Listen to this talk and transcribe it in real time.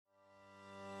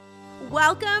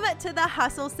Welcome to the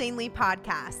Hustle Sanely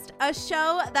podcast, a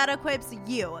show that equips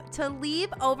you to leave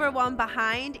overwhelm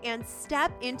behind and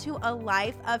step into a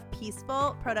life of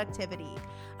peaceful productivity.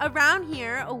 Around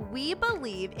here, we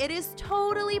believe it is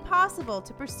totally possible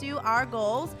to pursue our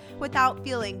goals without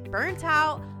feeling burnt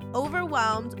out,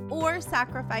 overwhelmed, or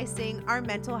sacrificing our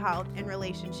mental health and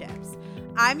relationships.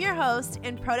 I'm your host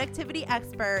and productivity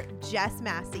expert, Jess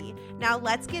Massey. Now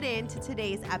let's get into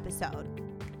today's episode.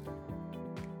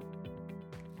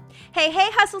 Hey,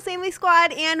 Hustle Sanely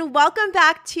Squad, and welcome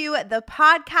back to the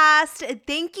podcast.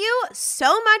 Thank you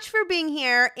so much for being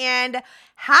here, and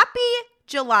happy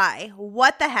July.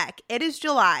 What the heck? It is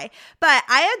July. But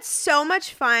I had so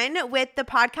much fun with the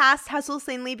podcast Hustle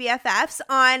Sanely BFFs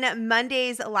on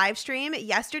Monday's live stream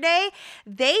yesterday.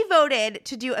 They voted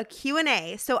to do a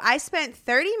Q&A. So I spent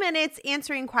 30 minutes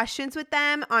answering questions with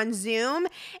them on Zoom.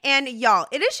 And y'all,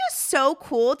 it is just so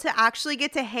cool to actually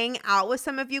get to hang out with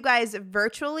some of you guys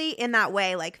virtually in that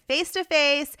way, like face to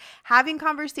face, having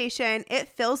conversation. It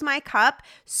fills my cup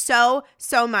so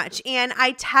much. And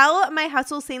I tell my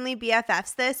Hustle Sanely BFFs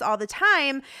this all the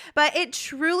time, but it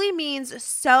truly means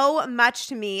so much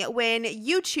to me when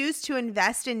you choose to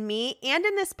invest in me and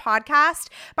in this podcast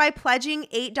by pledging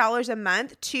 $8 a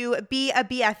month to be a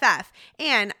BFF.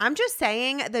 And I'm just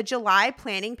saying, the July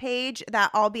planning page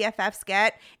that all BFFs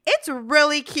get, it's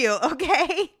really cute,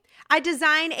 okay? I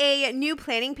design a new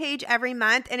planning page every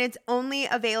month, and it's only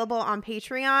available on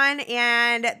Patreon,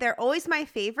 and they're always my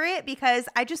favorite because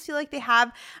I just feel like they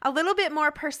have a little bit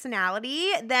more personality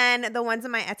than the ones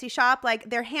in my Etsy shop. Like,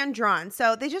 they're hand-drawn,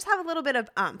 so they just have a little bit of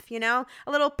oomph, you know,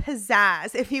 a little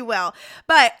pizzazz, if you will.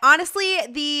 But honestly,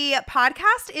 the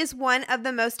podcast is one of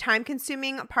the most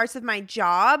time-consuming parts of my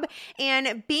job,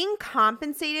 and being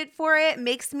compensated for it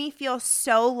makes me feel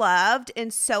so loved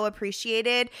and so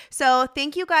appreciated. So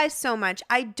thank you guys so much.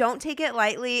 I don't take it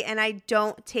lightly, and I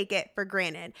don't take it for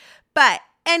granted. But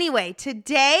anyway,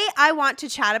 today I want to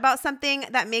chat about something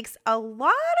that makes a lot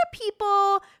of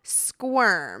people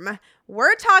squirm.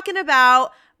 We're talking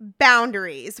about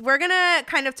boundaries. We're going to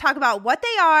kind of talk about what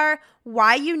they are,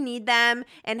 why you need them,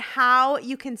 and how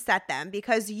you can set them,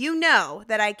 because you know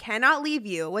that I cannot leave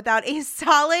you without a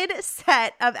solid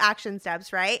set of action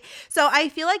steps, right? So I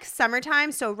feel like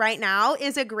summertime, so right now,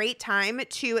 is a great time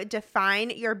to define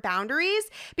your boundaries,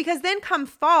 because then come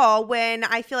fall, when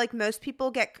I feel like most people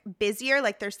get busier,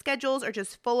 like their schedules are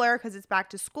just fuller because it's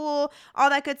back to school, all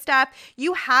that good stuff,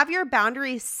 you have your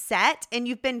boundaries set and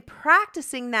you've been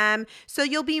practicing them, so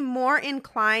you'll be more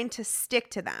inclined to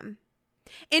stick to them.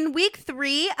 In week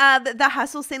 3 of the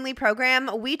Hustle Sanely program,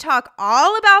 we talk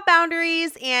all about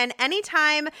boundaries, and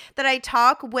anytime that I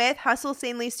talk with Hustle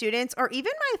Sanely students or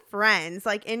even my friends,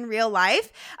 like in real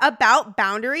life, about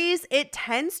boundaries, it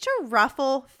tends to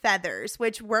ruffle feathers,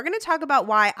 which we're going to talk about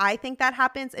why I think that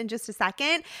happens in just a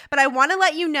second. But I want to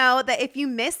let you know that if you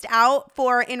missed out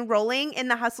for enrolling in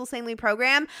the Hustle Sanely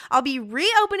program, I'll be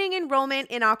reopening enrollment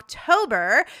in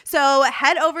October. So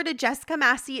head over to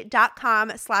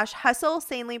jessicamassey.com/hustle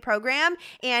Sanely program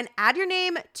and add your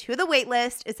name to the wait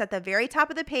list. It's at the very top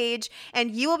of the page,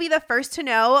 and you will be the first to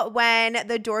know when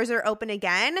the doors are open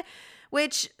again.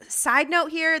 Which, side note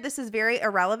here, this is very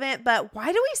irrelevant, but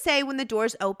why do we say when the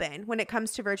doors open when it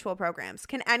comes to virtual programs?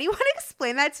 Can anyone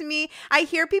explain that to me? I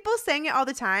hear people saying it all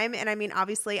the time, and I mean,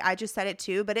 obviously, I just said it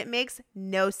too, but it makes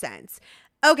no sense.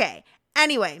 Okay.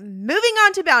 Anyway, moving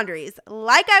on to boundaries.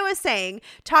 Like I was saying,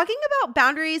 talking about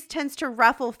boundaries tends to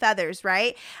ruffle feathers,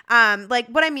 right? Like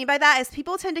what I mean by that is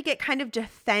people tend to get kind of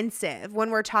defensive when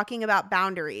we're talking about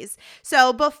boundaries.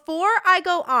 So before I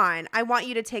go on, I want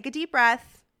you to take a deep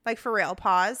breath, like for real,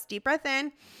 pause, deep breath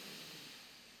in,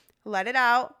 let it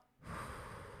out.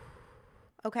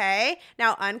 Okay,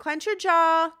 now unclench your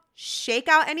jaw. Shake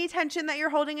out any tension that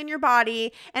you're holding in your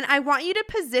body, and I want you to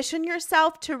position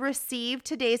yourself to receive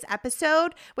today's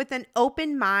episode with an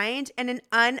open mind and an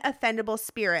unoffendable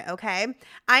spirit, okay?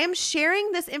 I am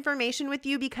sharing this information with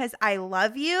you because I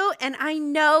love you, and I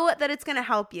know that it's going to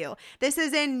help you. This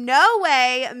is in no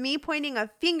way me pointing a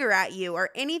finger at you or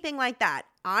anything like that.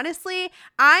 Honestly,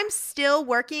 I'm still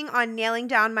working on nailing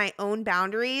down my own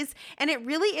boundaries, and it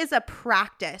really is a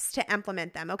practice to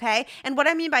implement them, okay? And what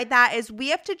I mean by that is we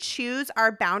have to choose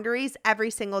our boundaries every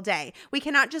single day. We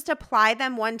cannot just apply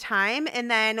them one time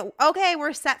and then, okay,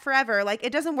 we're set forever. Like,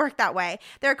 it doesn't work that way.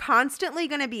 They're constantly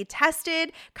going to be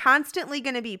tested, constantly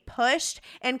going to be pushed,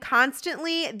 and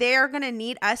constantly they're going to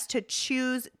need us to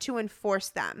choose to enforce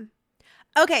them.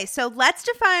 Okay, so let's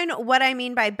define what I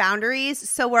mean by boundaries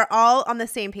so we're all on the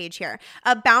same page here.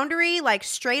 A boundary, like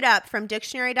straight up from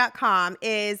dictionary.com,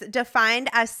 is defined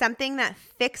as something that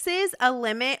fixes a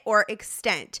limit or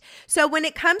extent. So when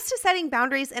it comes to setting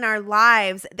boundaries in our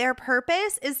lives, their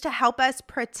purpose is to help us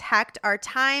protect our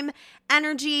time,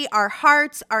 energy, our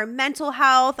hearts, our mental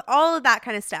health, all of that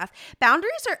kind of stuff.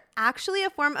 Boundaries are actually a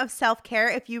form of self-care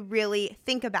if you really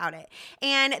think about it.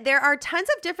 And there are tons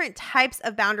of different types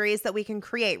of boundaries that we can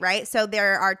create, right? So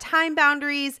there are time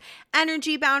boundaries,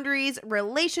 energy boundaries,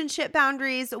 relationship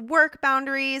boundaries, work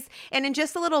boundaries. And in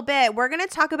just a little bit, we're going to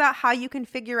talk about how you can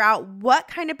figure out what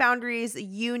kind of boundaries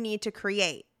you need to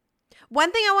create.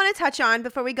 One thing I want to touch on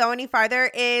before we go any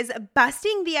farther is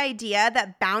busting the idea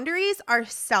that boundaries are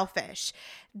selfish.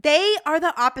 They are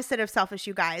the opposite of selfish,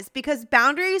 you guys, because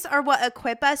boundaries are what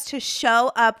equip us to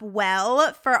show up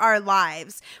well for our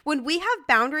lives. When we have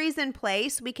boundaries in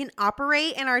place, we can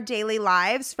operate in our daily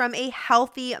lives from a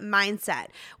healthy mindset.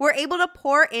 We're able to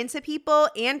pour into people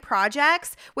and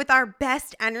projects with our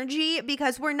best energy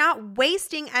because we're not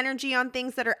wasting energy on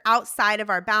things that are outside of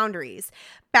our boundaries.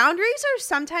 Boundaries are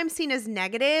sometimes seen as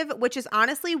negative, which is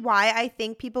honestly why I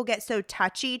think people get so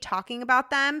touchy talking about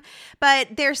them.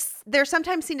 But they're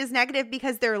sometimes seen as negative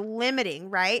because they're limiting,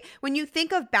 right? When you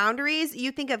think of boundaries,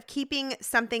 you think of keeping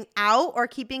something out or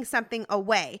keeping something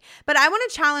away. But I want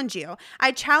to challenge you.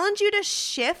 I challenge you to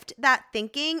shift that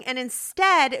thinking and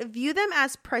instead view them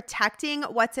as protecting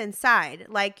what's inside,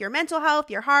 like your mental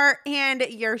health, your heart, and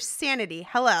your sanity.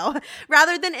 Hello.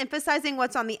 Rather than emphasizing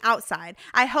what's on the outside.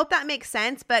 I hope that makes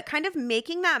sense. But kind of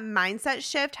making that mindset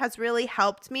shift has really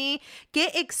helped me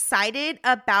get excited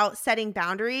about setting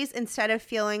boundaries instead of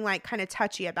feeling like kind of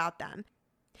touchy about them.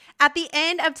 At the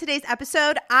end of today's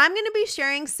episode, I'm going to be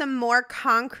sharing some more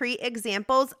concrete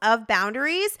examples of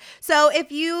boundaries. So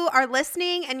if you are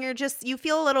listening and you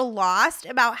feel a little lost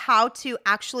about how to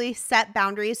actually set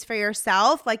boundaries for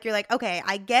yourself, like you're like, okay,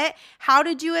 I get how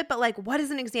to do it, but like, what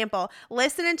is an example?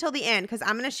 Listen until the end because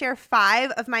I'm going to share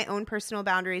 5 of my own personal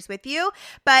boundaries with you.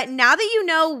 But now that you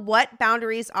know what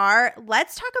boundaries are,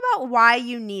 let's talk about why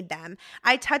you need them.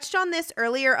 I touched on this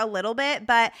earlier a little bit,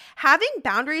 but having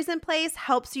boundaries in place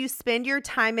helps you spend your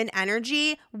time and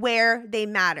energy where they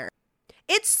matter.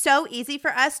 It's so easy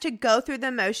for us to go through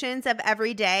the motions of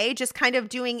every day, just kind of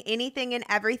doing anything and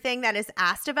everything that is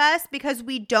asked of us because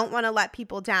we don't want to let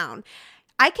people down.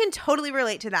 I can totally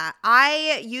relate to that.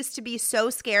 I used to be so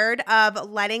scared of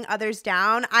letting others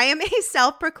down. I am a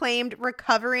self-proclaimed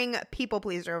recovering people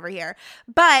pleaser over here.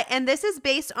 And this is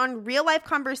based on real life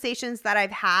conversations that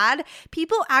I've had,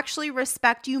 people actually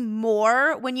respect you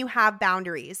more when you have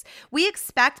boundaries. We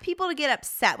expect people to get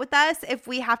upset with us if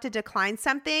we have to decline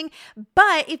something,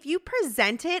 but if you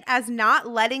present it as not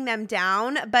letting them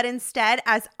down, but instead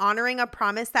as honoring a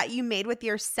promise that you made with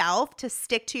yourself to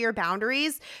stick to your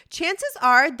boundaries, chances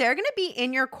are they're going to be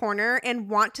in your corner and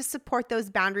want to support those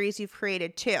boundaries you've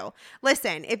created too.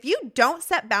 Listen, if you don't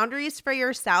set boundaries for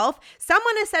yourself,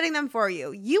 someone is setting them for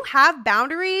you. You have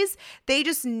boundaries. They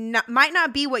just might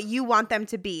not be what you want them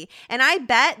to be. And I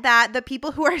bet that the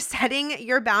people who are setting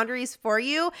your boundaries for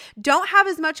you don't have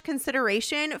as much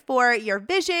consideration for your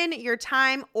vision, your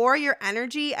time, or your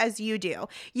energy as you do.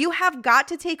 You have got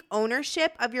to take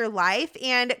ownership of your life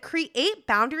and create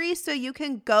boundaries so you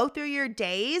can go through your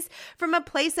days from a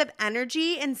place of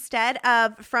energy instead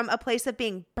of from a place of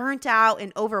being burnt out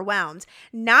and overwhelmed.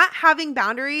 Not having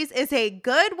boundaries is a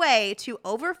good way to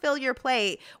overfill your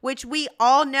plate, which we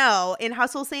all know in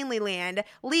Hustle Sanely land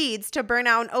leads to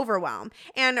burnout and overwhelm.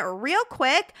 And real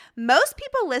quick, most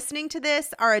people listening to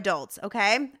this are adults,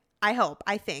 okay?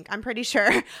 I think, I'm pretty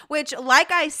sure, which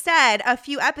like I said a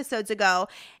few episodes ago,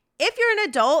 if you're an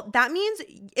adult, that means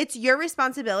it's your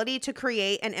responsibility to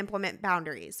create and implement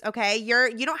boundaries, okay?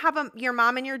 You don't have your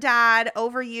mom and your dad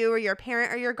over you or your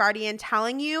parent or your guardian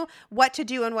telling you what to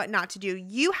do and what not to do.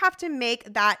 You have to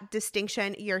make that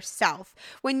distinction yourself.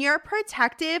 When you're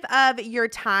protective of your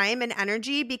time and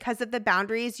energy because of the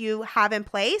boundaries you have in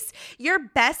place, your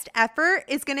best effort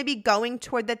is going to be going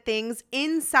toward the things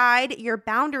inside your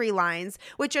boundary lines,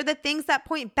 which are the things that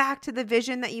point back to the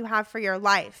vision that you have for your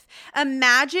life.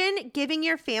 Imagine giving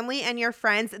your family and your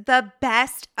friends the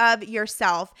best of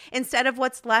yourself instead of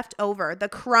what's left over, the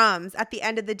crumbs at the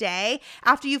end of the day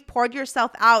after you've poured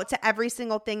yourself out to every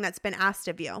single thing that's been asked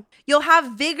of you. You'll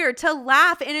have vigor to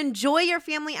laugh and enjoy your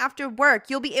family after work.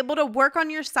 You'll be able to work on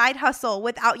your side hustle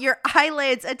without your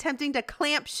eyelids attempting to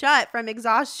clamp shut from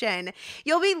exhaustion.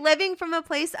 You'll be living from a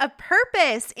place of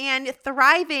purpose and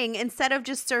thriving instead of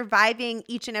just surviving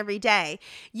each and every day.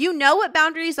 You know what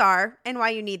boundaries are and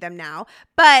why you need them now,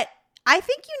 but I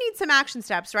think you need some action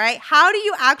steps, right? How do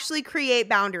you actually create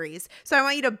boundaries? So I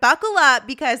want you to buckle up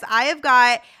because I have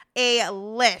got a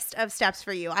list of steps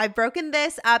for you. I've broken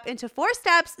this up into 4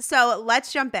 steps, so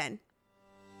let's jump in.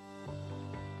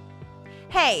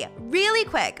 Hey, really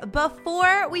quick,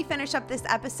 before we finish up this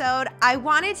episode, I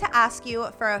wanted to ask you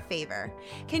for a favor.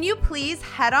 Can you please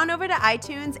head on over to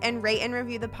iTunes and rate and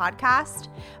review the podcast?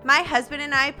 My husband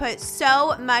and I put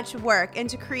so much work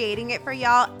into creating it for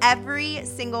y'all every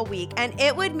single week, and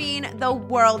it would mean the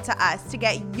world to us to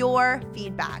get your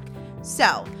feedback.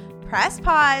 So, press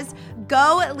pause,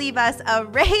 go leave us a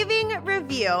raving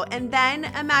review, and then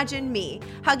imagine me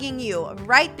hugging you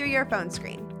right through your phone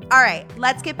screen. All right,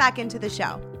 let's get back into the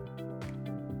show.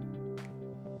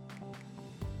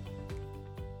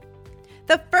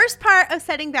 The first part of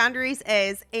setting boundaries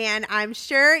is, and I'm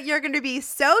sure you're going to be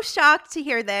so shocked to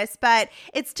hear this, but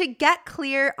it's to get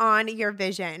clear on your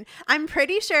vision. I'm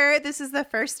pretty sure this is the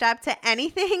first step to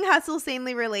anything Hustle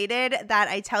Sanely related that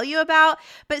I tell you about.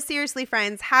 But seriously,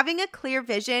 friends, having a clear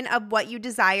vision of what you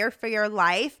desire for your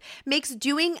life makes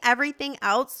doing everything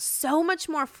else so much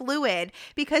more fluid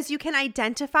because you can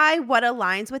identify what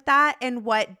aligns with that and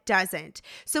what doesn't.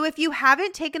 So if you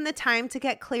haven't taken the time to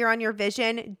get clear on your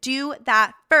vision, do that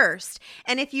first.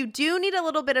 And if you do need a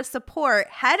little bit of support,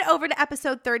 head over to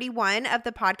episode 31 of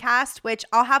the podcast, which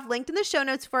I'll have linked in the show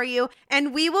notes for you,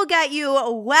 and we will get you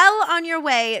well on your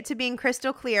way to being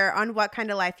crystal clear on what kind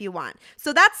of life you want.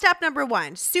 So that's step number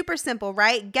 1. Super simple,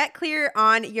 right? Get clear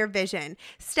on your vision.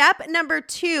 Step number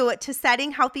 2 to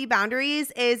setting healthy boundaries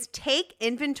is take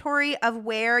inventory of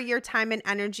where your time and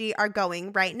energy are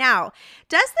going right now.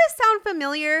 Does this sound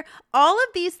familiar? All of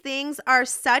these things are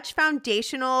such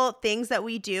foundational things that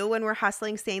we do when we're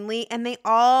hustling sanely, and they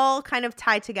all kind of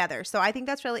tie together. So I think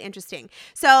that's really interesting.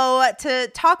 So to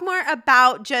talk more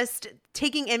about just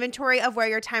taking inventory of where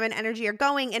your time and energy are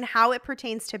going and how it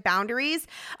pertains to boundaries,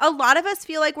 a lot of us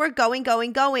feel like we're going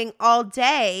all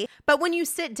day. But when you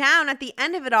sit down at the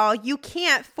end of it all, you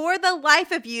can't, for the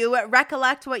life of you,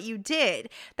 recollect what you did.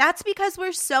 That's because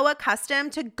we're so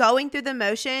accustomed to going through the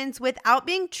motions without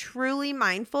being truly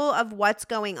mindful of what's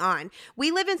going on. We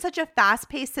live in such a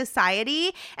fast-paced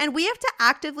society, and we have to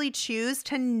actively choose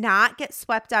to not get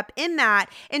swept up in that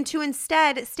and to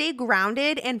instead stay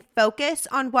grounded and focus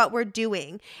on what we're doing.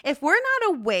 If we're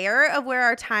not aware of where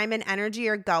our time and energy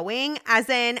are going, as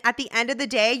in at the end of the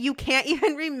day, you can't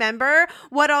even remember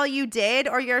what all you did,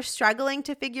 or you're struggling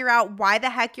to figure out why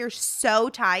the heck you're so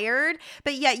tired,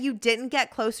 but yet you didn't get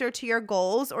closer to your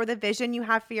goals or the vision you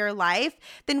have for your life,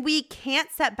 then we can't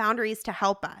set boundaries to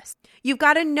help us. You've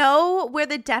got to know where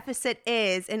the deficit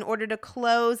is in order to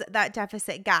close that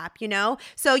deficit gap,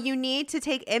 So you need to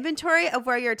take inventory of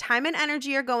where your time and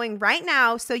energy are going right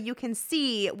now so you can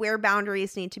see where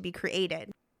boundaries need to be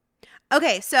created.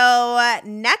 Okay, so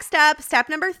next up, step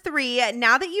number 3,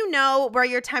 now that you know where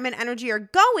your time and energy are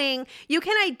going, you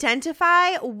can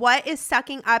identify what is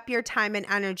sucking up your time and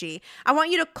energy. I want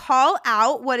you to call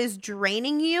out what is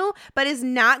draining you, but is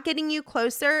not getting you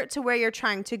closer to where you're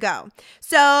trying to go.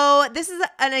 So this is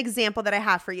an example that I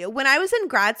have for you. When I was in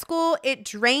grad school, it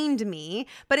drained me,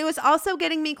 but it was also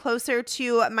getting me closer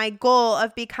to my goal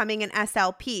of becoming an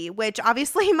SLP, which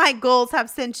obviously my goals have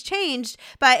since changed,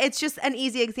 but it's just an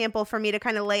easy example for me to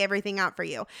kind of lay everything out for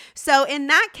you. So in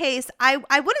that case, I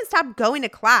wouldn't stop going to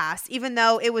class, even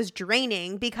though it was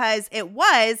draining, because it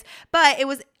was, but it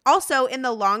was also in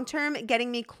the long term getting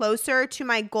me closer to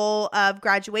my goal of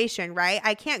graduation, right?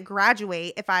 I can't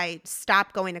graduate if I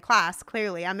stop going to class.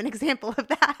 Clearly, I'm an example of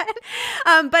that.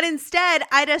 But instead,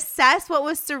 I'd assess what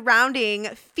was surrounding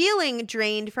feeling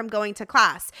drained from going to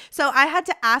class. So I had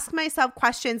to ask myself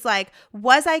questions like,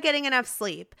 was I getting enough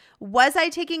sleep? Was I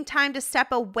taking time to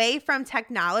step away from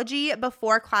technology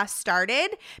before class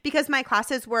started? Because my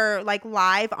classes were like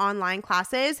live online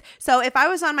classes. So if I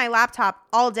was on my laptop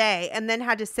all day and then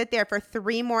had to sit there for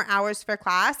 3 more hours for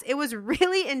class, it was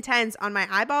really intense on my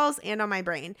eyeballs and on my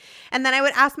brain. And then I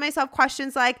would ask myself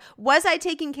questions like, was I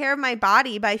taking care of my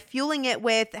body by fueling it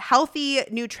with healthy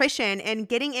nutrition and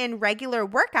getting in regular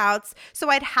workouts so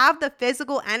I'd have the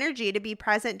physical energy to be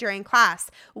present during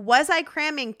class? Was I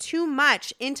cramming too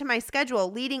much into my schedule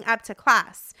leading up to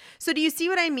class? So do you see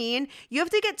what I mean? You have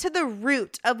to get to the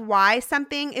root of why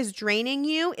something is draining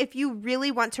you if you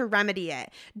really want to remedy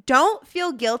it. Don't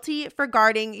feel guilty for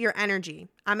guarding your energy.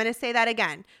 I'm going to say that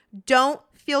again. Don't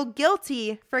feel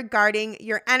guilty for guarding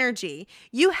your energy.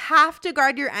 You have to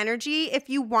guard your energy if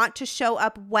you want to show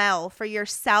up well for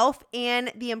yourself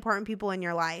and the important people in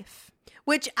your life.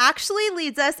 which actually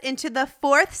leads us into the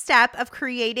fourth step of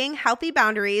creating healthy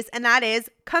boundaries, and that is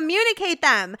communicate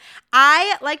them.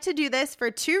 I like to do this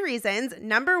for two reasons.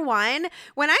 Number one,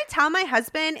 when I tell my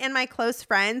husband and my close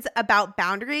friends about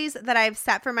boundaries that I've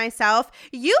set for myself,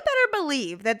 you better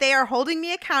believe that they are holding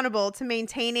me accountable to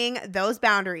maintaining those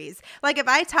boundaries. Like if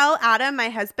I tell Adam, my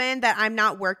husband, that I'm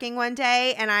not working one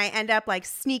day and I end up like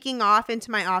sneaking off into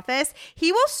my office,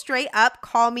 he will straight up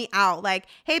call me out like,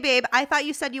 hey babe, I thought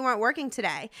you said you weren't working today.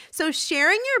 So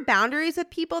sharing your boundaries with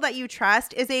people that you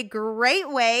trust is a great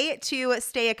way to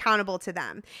stay accountable to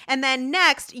them. And then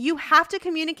next, you have to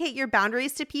communicate your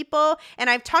boundaries to people. And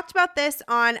I've talked about this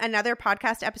on another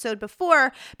podcast episode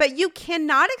before, but you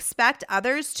cannot expect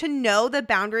others to know the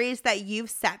boundaries that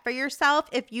you've set for yourself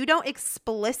if you don't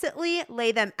explicitly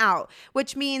lay them out,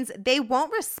 which means they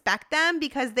won't respect them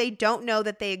because they don't know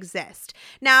that they exist.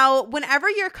 Now, whenever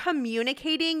you're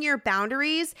communicating your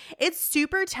boundaries, it's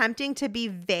super tempting to be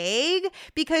vague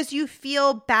because you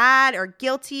feel bad or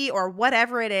guilty or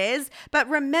whatever it is. But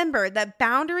remember that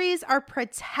boundaries are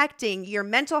protecting your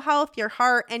mental health, your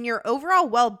heart, and your overall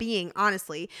well-being,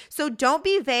 honestly. So don't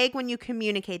be vague when you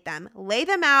communicate them. Lay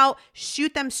them out,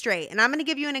 shoot them straight. And I'm going to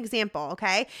give you an example,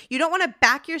 okay? You don't want to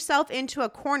back yourself into a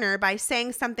corner by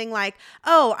saying something like,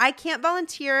 oh, I can't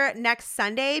volunteer next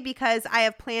Sunday because I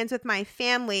have plans with my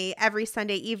family every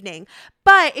Sunday evening.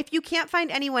 But if you can't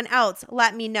find anyone else,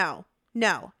 let me know.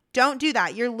 No. Don't do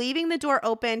that. You're leaving the door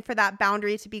open for that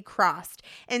boundary to be crossed.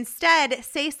 Instead,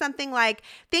 say something like,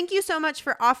 thank you so much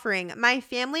for offering. My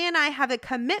family and I have a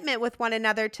commitment with one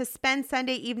another to spend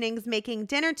Sunday evenings making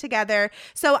dinner together.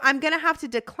 So I'm going to have to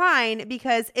decline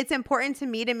because it's important to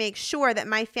me to make sure that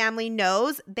my family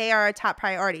knows they are a top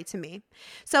priority to me.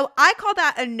 So I call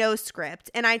that a no script,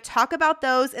 and I talk about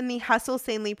those in the Hustle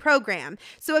Sanely program.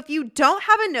 So if you don't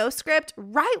have a no script,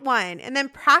 write one and then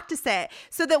practice it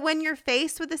so that when you're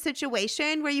faced with a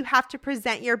situation where you have to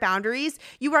present your boundaries,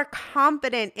 you are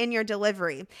confident in your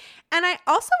delivery. And I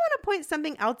also want to point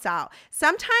something else out.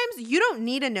 Sometimes you don't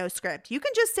need a no script. You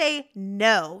can just say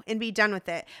no and be done with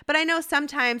it. But I know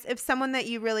sometimes if someone that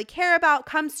you really care about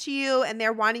comes to you and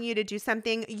they're wanting you to do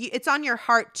something, it's on your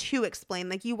heart to explain.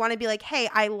 Like you want to be like, hey,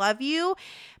 I love you,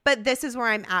 but this is where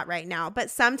I'm at right now.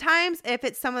 But sometimes if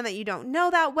it's someone that you don't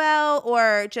know that well,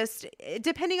 or just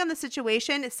depending on the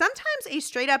situation, sometimes a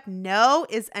straight up no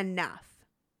is enough.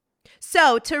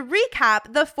 So to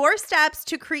recap, the 4 steps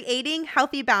to creating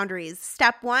healthy boundaries.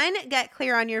 Step 1, get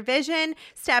clear on your vision.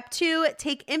 Step 2,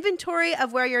 take inventory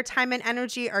of where your time and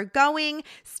energy are going.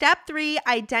 Step 3,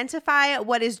 identify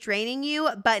what is draining you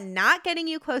but not getting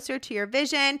you closer to your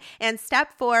vision. And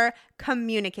step 4,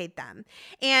 communicate them.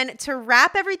 And to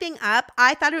wrap everything up,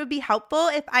 I thought it would be helpful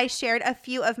if I shared a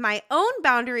few of my own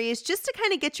boundaries just to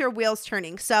kind of get your wheels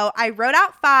turning. So I wrote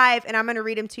out 5 and I'm going to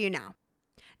read them to you now.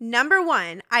 Number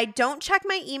 1, I don't check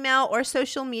my email or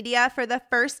social media for the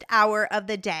first hour of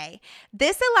the day.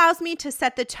 This allows me to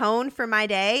set the tone for my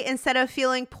day instead of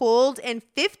feeling pulled in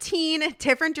 15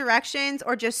 different directions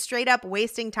or just straight up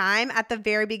wasting time at the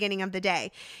very beginning of the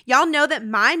day. Y'all know that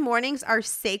my mornings are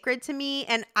sacred to me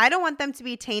and I don't want them to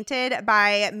be tainted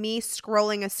by me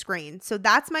scrolling a screen. So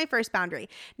that's my first boundary.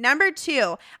 Number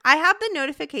 2, I have the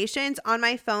notifications on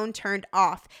my phone turned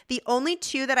off. The only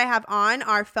 2 that I have on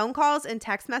are phone calls and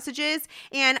text messages,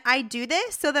 and I do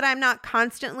this so that I'm not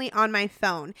constantly on my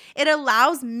phone. It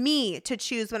allows me to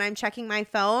choose when I'm checking my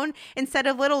phone instead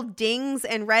of little dings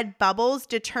and red bubbles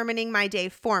determining my day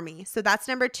for me. So that's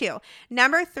number 2.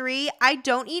 Number 3, I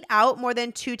don't eat out more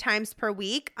than 2 times per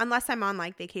week unless I'm on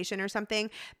like vacation or something,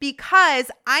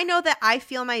 because I know that I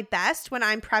feel my best when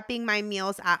I'm prepping my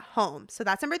meals at home. So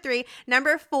that's number 3.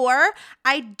 Number 4,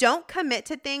 I don't commit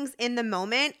to things in the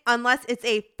moment unless it's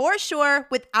a for sure,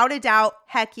 without a doubt,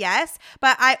 heck yes.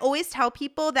 But I always tell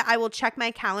people that I will check my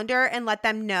calendar and let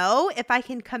them know if I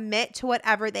can commit to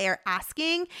whatever they are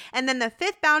asking. And then the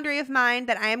 5th boundary of mine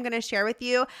that I am going to share with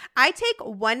you, I take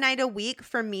 1 night a week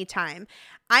for me time.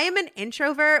 I am an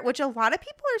introvert, which a lot of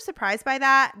people are surprised by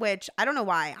that, which I don't know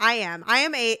why. I am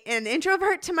an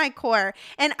introvert to my core,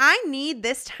 and I need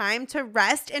this time to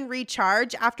rest and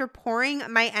recharge after pouring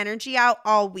my energy out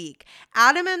all week.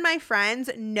 Adam and my friends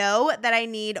know that I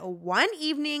need 1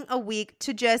 evening a week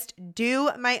to just do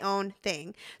my own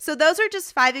thing. So those are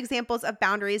just 5 examples of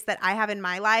boundaries that I have in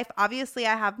my life. Obviously,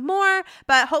 I have more,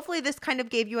 but hopefully this kind of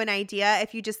gave you an idea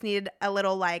if you just needed a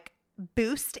little like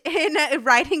boost in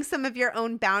writing some of your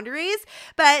own boundaries.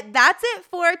 But that's it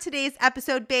for today's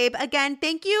episode, babe. Again,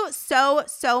 thank you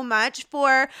so much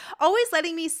for always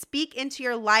letting me speak into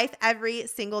your life every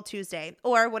single Tuesday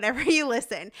or whenever you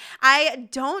listen. I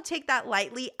don't take that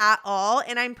lightly at all,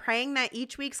 and I'm praying that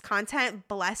each week's content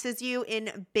blesses you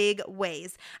in big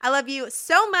ways. I love you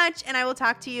so much, and I will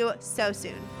talk to you so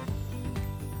soon.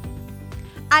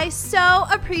 I so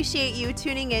appreciate you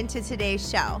tuning in to today's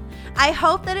show. I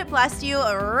hope that it blessed you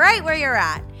right where you're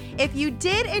at. If you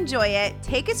did enjoy it,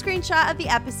 take a screenshot of the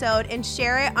episode and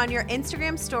share it on your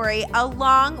Instagram story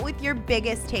along with your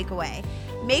biggest takeaway.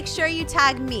 Make sure you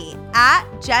tag me at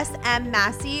Jess M.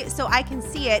 Massey so I can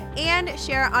see it and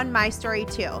share it on my story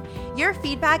too. Your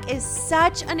feedback is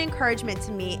such an encouragement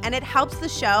to me, and it helps the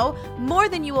show more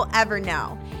than you will ever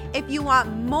know. If you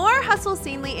want more Hustle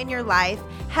Sanely in your life,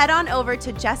 head on over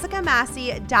to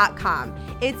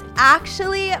jessicamassey.com. It's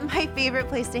actually my favorite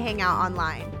place to hang out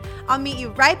online. I'll meet you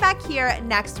right back here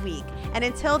next week. And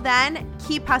until then,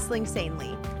 keep hustling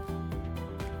sanely.